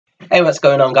Hey, what's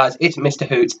going on, guys? It's Mr.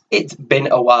 Hoots. It's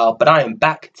been a while, but I am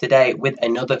back today with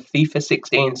another FIFA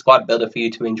 16 squad builder for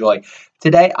you to enjoy.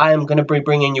 Today, I am going to be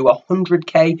bringing you a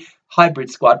 100k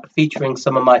hybrid squad featuring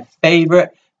some of my favourite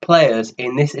players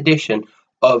in this edition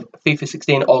of FIFA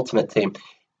 16 Ultimate Team.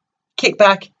 Kick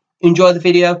back, enjoy the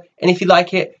video, and if you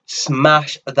like it,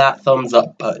 smash that thumbs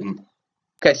up button.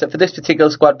 Okay, so for this particular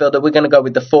squad builder, we're going to go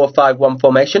with the 4-5-1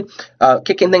 formation.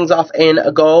 Kicking things off in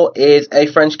a goal is a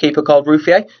French keeper called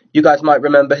Ruffier. You guys might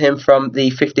remember him from the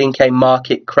 15k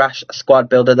market crash squad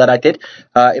builder that I did.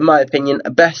 In my opinion,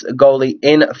 best goalie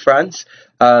in France,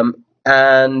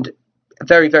 and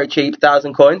very, very cheap,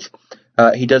 1,000 coins.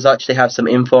 He does actually have some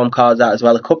inform cards out as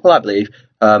well, a couple, I believe.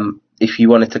 If you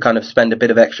wanted to kind of spend a bit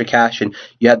of extra cash and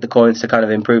you had the coins to kind of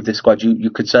improve this squad,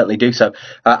 you could certainly do so.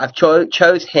 I've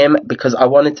chose him because I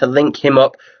wanted to link him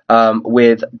up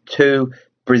with two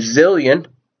Brazilian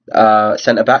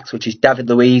centre-backs, which is David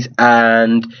Luiz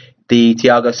and the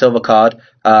Thiago Silva card.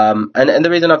 And the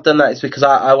reason I've done that is because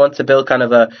I want to build kind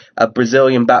of a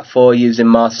Brazilian back four using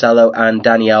Marcelo and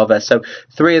Dani Alves. So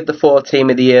 3 of the 4 Team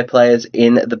of the Year players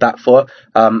in the back four.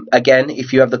 Again,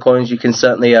 if you have the coins, you can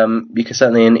certainly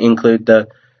include the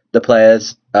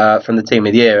players from the Team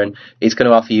of the Year, and it's going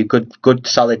to offer you good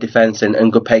solid defence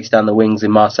and good pace down the wings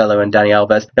in Marcelo and Dani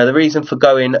Alves. Now, the reason for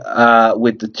going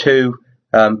with the 2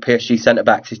 PSG centre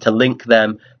backs is to link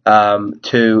them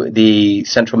to the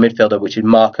central midfielder, which is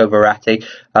Marco Verratti.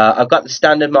 I've got the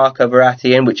standard Marco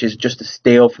Verratti in, which is just a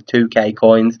steal for 2k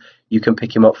coins. You can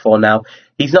pick him up for now.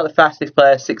 He's not the fastest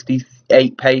player,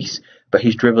 68 pace, but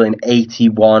he's dribbling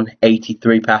 81,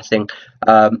 83 passing.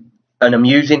 And I'm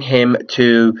using him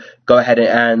to go ahead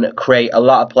and create a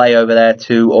lot of play over there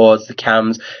towards the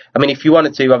cams. I mean, if you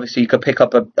wanted to, obviously you could pick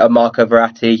up a Marco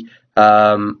Verratti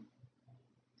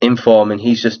in form, and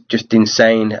he's just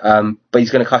insane, but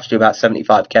he's going to cost you about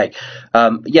 75k.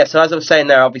 Yeah, so as I was saying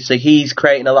there, obviously he's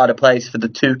creating a lot of plays for the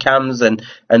 2 cams and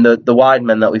the wide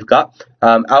men that we've got.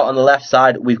 Out on the left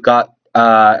side, we've got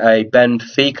a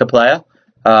Benfica player,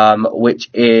 which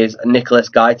is Nicolas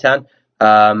Gaitan.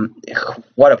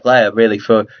 What a player, really,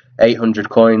 for 800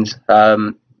 coins.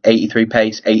 83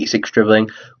 pace, 86 dribbling,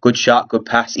 good shot, good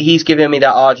pass. He's giving me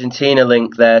that Argentina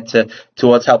link there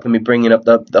towards helping me bringing up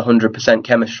the 100%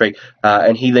 chemistry,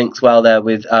 and he links well there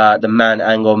with the man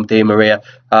Angel Di Maria.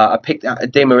 I picked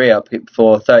Di Maria up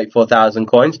for 34,000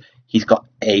 coins. He's got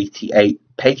 88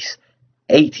 pace,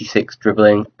 86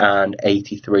 dribbling, and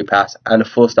 83 pass, and a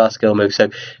 4-star skill move. So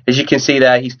as you can see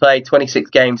there, he's played 26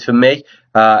 games for me,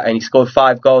 and he scored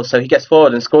 5 goals, so he gets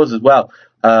forward and scores as well.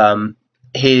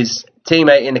 His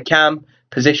teammate in the cam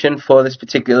position for this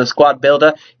particular squad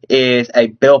builder is a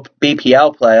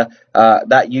BPL player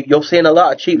that you'll see in a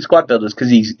lot of cheap squad builders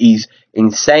because he's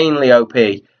insanely OP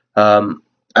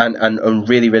and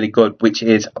really, really good, which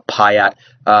is Payet.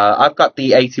 I've got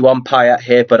the 81 Payet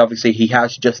here, but obviously he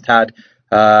has just had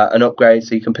an upgrade,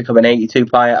 so you can pick up an 82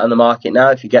 Payet on the market now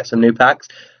if you get some new packs.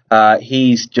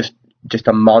 He's just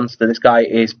a monster. This guy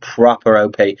is proper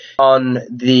OP. On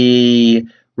the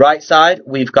right side,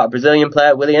 we've got a Brazilian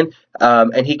player, Willian,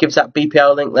 and he gives that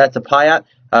BPL link there to Payet,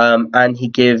 and he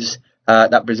gives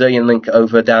that Brazilian link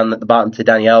over down at the bottom to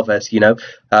Dani Alves, you know.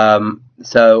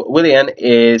 So Willian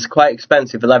is quite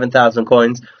expensive, 11,000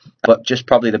 coins, but just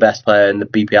probably the best player in the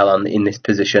BPL in this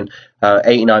position.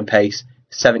 89 pace,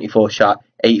 74 shot,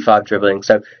 85 dribbling,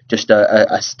 so just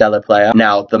a stellar player.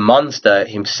 Now, the monster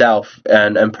himself,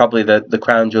 and probably the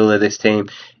crown jewel of this team,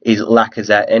 is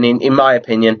Lacazette, and in my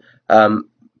opinion,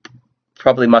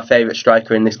 probably my favourite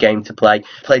striker in this game to play.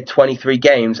 Played 23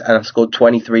 games and I've scored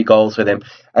 23 goals with him.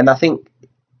 And I think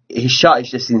his shot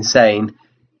is just insane.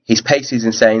 His pace is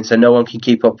insane, so no one can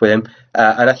keep up with him.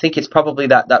 And I think it's probably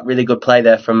that really good play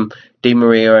there from Di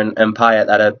Maria and Payet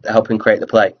that are helping create the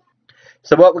play.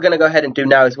 So what we're going to go ahead and do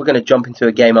now is we're going to jump into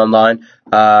a game online,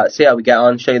 see how we get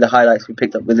on, show you the highlights we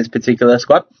picked up with this particular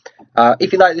squad.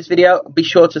 If you like this video, be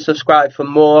sure to subscribe for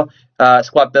more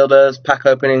squad builders, pack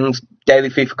openings, daily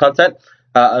FIFA content.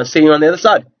 I'll see you on the other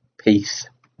side. Peace.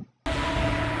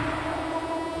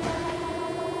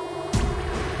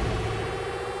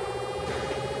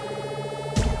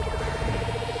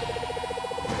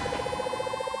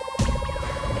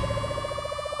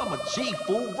 I'm a G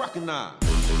fool, recognize.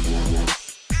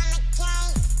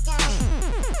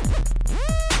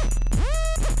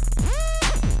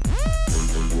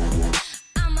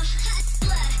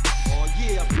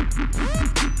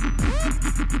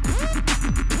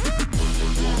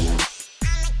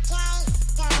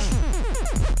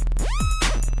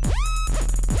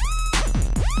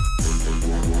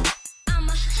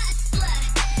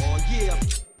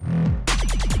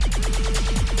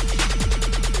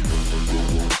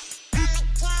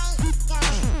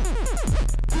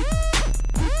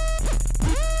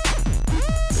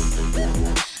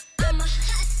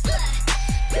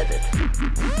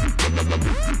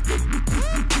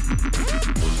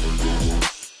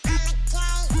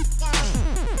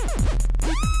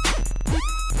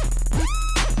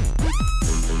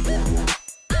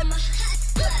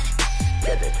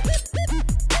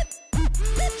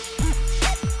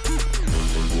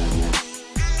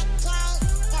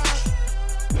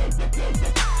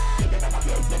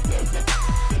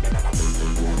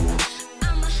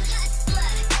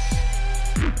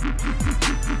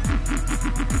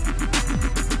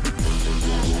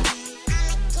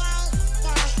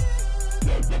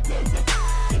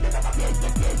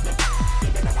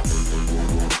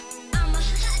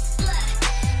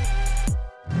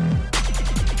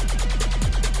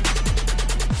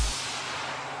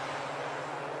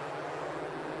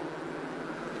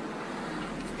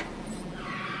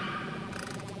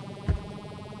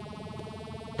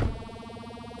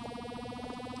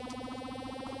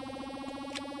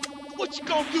 What you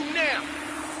gonna do now?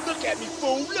 Look at me,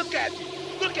 fool. Look at me.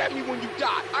 Look at me when you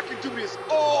die. I can do this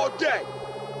all day.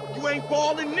 You ain't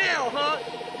balling now, huh?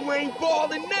 You ain't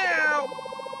balling now.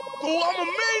 Fool, I'm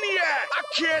a maniac. I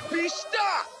can't be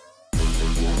stopped.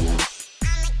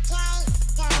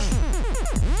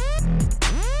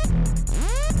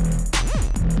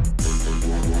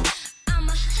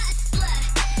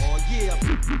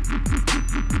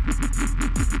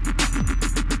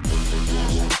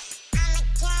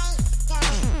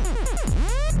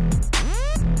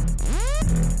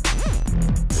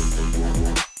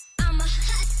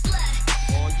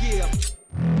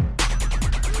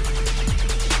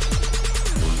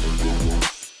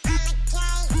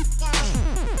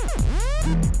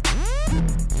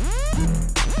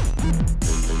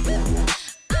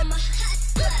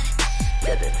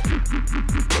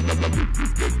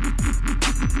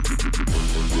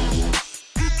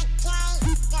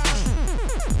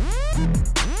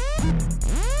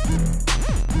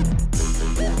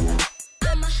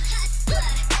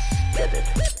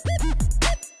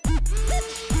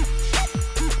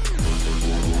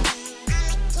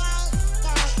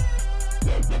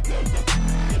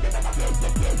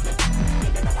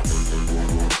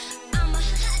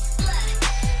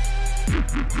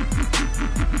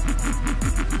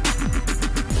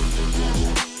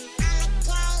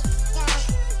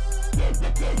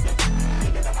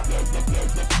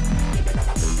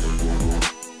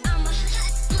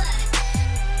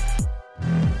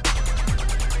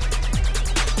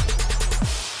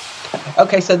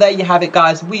 Okay, so there you have it,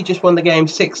 guys. We just won the game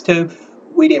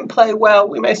 6-2. We didn't play well.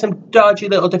 We made some dodgy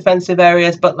little defensive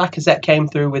areas, but Lacazette came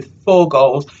through with 4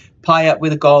 goals. Payet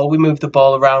with a goal. We moved the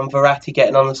ball around. Verratti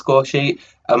getting on the score sheet.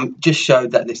 Just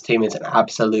showed that this team is an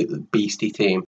absolute beastie team.